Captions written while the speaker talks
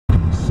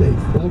safe.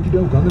 Well, okie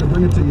doke, I'm going to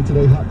bring it to you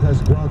today. Hot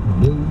classic rock,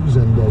 blues,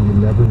 and you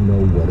never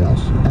know what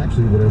else.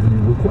 Actually, whatever you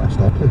request,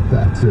 I'll play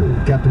that too.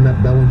 Captain Matt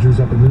Bellinger's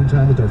up at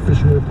noontime with our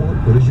fishing report.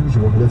 But as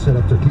usual, let's head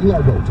up to Key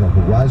Largo to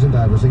Horizon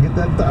Divers and get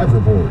that dive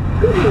report.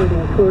 Good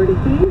morning, Florida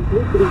Keys.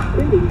 This is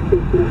Cindy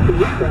speaking to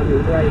you from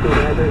Horizon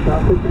Divers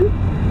offices.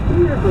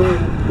 We are on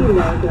Key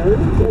Largo,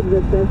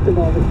 the best of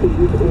all the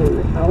keys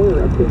in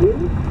our opinion.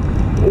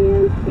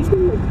 And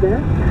speaking of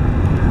best,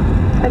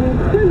 an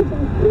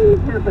incredible thing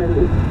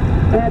happened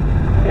at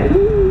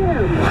 2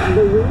 a.m.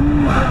 The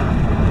wind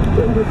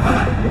into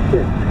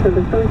Super for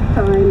the first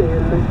time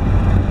in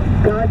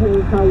God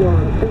knows how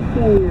long,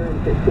 15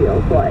 years it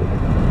feels like.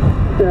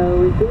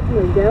 So it did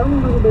go down a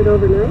little bit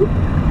overnight.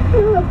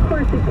 Well, of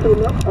course it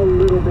came up a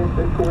little bit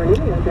this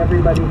morning as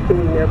everybody's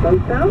getting their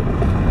boats out.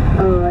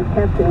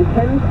 Captain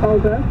Ken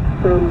called us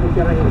from the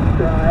Giant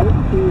Drive.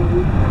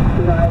 He's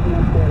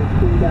driving for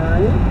sea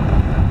dive.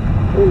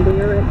 And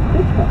they're at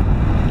Fishhook.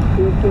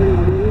 Reporting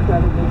winds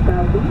out of the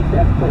southeast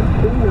at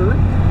 14 knots.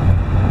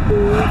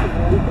 Seas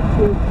 1 to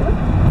 2 foot.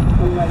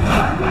 A light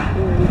tide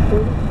and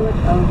 40 foot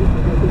of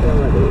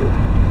visibility.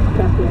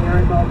 Captain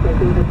Eric also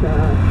gave us a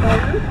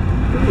caller.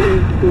 He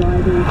is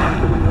driving for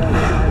the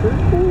water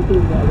divers, for the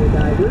water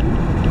divers.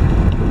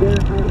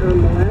 They're out on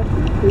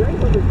molasses, right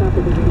over top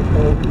of the reef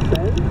hole, he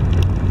says.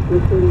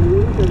 Reporting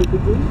winds out of the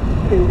east,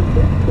 10 to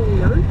 15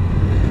 knots.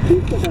 2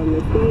 foot on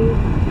the seas,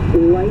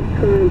 light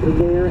current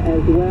there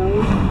as well.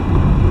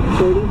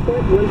 30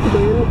 foot once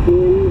again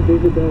in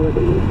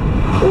visibility.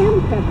 And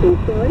Captain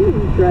Troy,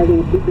 who's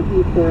driving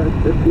Peekaboo for us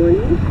this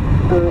morning,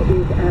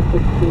 is at the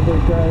Scuba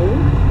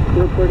Grove,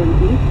 reporting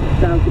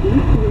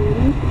east-southeast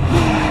winds,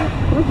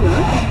 12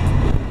 knots,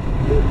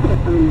 2 foot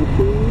on the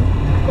sea,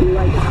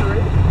 light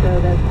current, so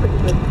that's pretty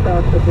much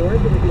across the board.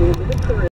 There's a little bit of current.